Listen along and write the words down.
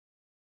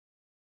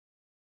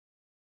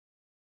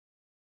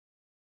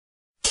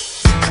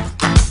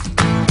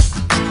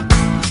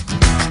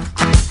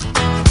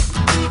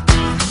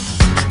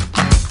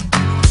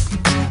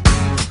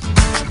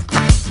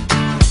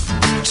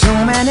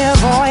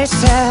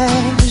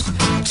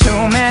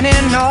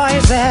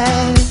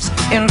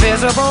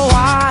invisible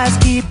wires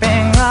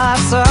keeping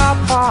us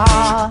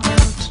apart.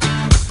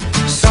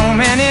 So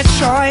many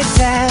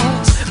choices,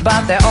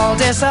 but they're all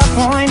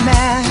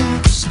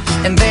disappointments,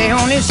 and they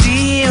only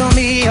steal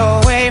me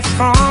away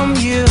from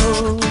you.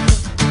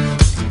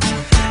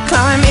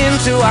 Climb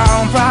into our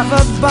own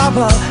private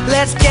bubble,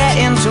 let's get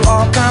into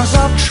all kinds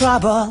of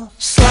trouble.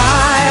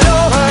 Slide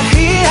over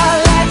here,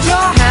 let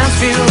your hands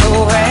feel the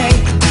way.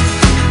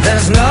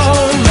 There's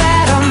no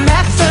better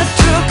method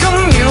to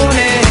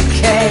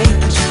communicate.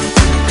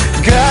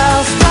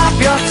 Girl, stop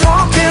your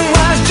talking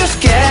words,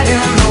 just get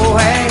in the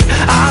way.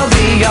 I'll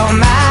be your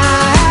man.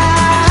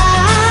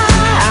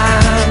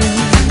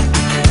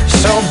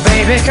 So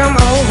baby, come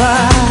over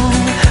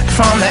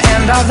from the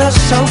end of the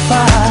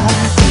sofa.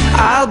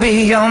 I'll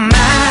be your man.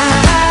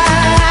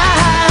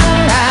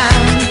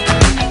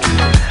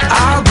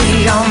 I'll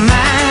be your man.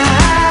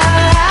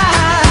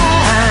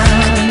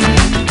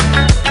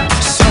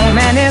 So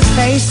many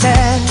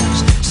faces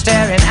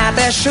staring at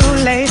their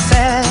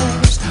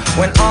shoelaces,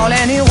 when all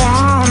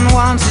anyone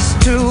wants is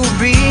to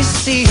be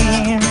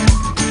seen.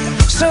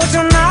 So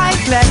tonight,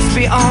 let's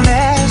be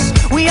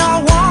honest, we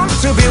all want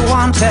to be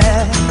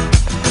wanted.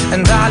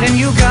 And darling,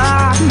 you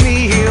got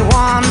me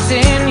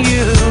wanting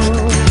you.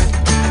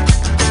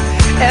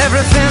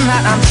 Everything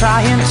that I'm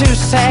trying to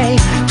say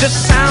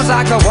just sounds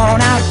like a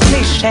worn-out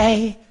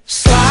cliche.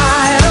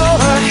 Slide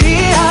over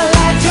here,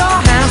 let your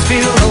hands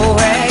feel the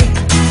way.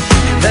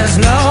 There's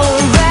no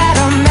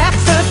better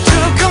method to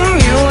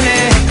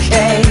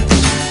communicate.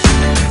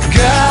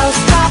 Girl,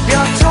 stop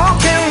your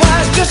talking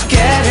words, just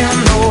get in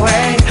the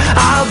way.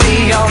 I'll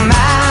be your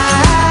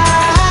man.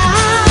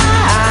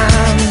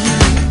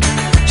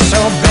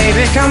 So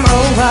baby, come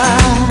over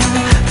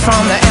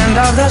from the end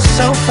of the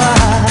sofa.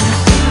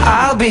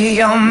 I'll be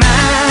your man.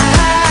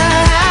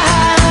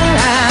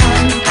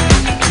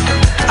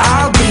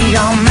 I'll be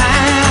your man.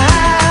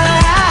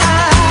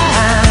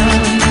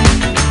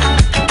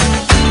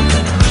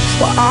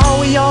 What are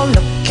we all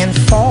looking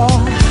for?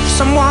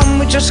 Someone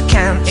we just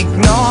can't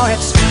ignore.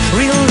 It's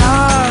real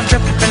love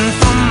dripping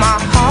from my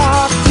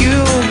heart.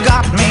 You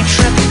got me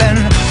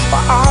tripping.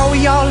 What are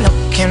we all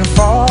looking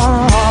for?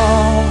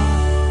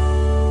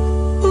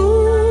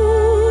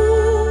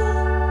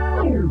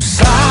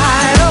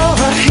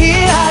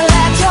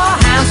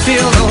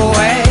 Feel the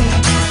way.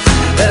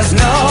 There's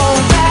no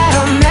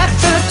better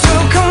method to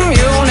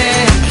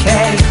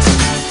communicate.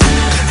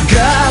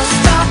 Girl,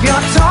 stop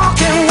your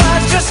talking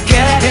words, just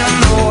get in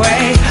the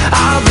way.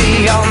 I'll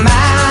be your man.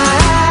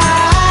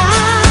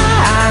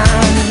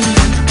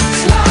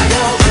 Slide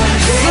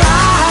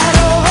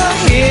over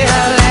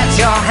here, let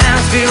your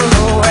hands feel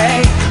the way.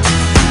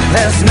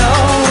 There's no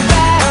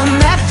better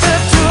method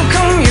to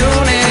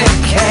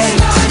communicate.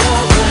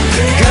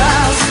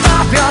 Girl,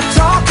 stop your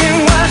talking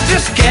words,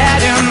 just get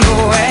in the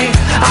way.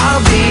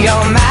 I'll be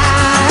your man.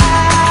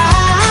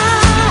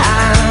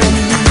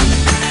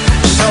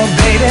 So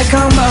baby,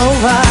 come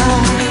over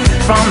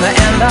from the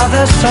end of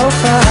the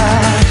sofa.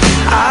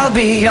 I'll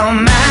be your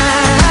man.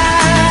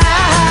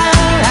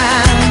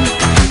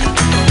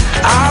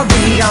 I'll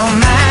be your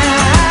man.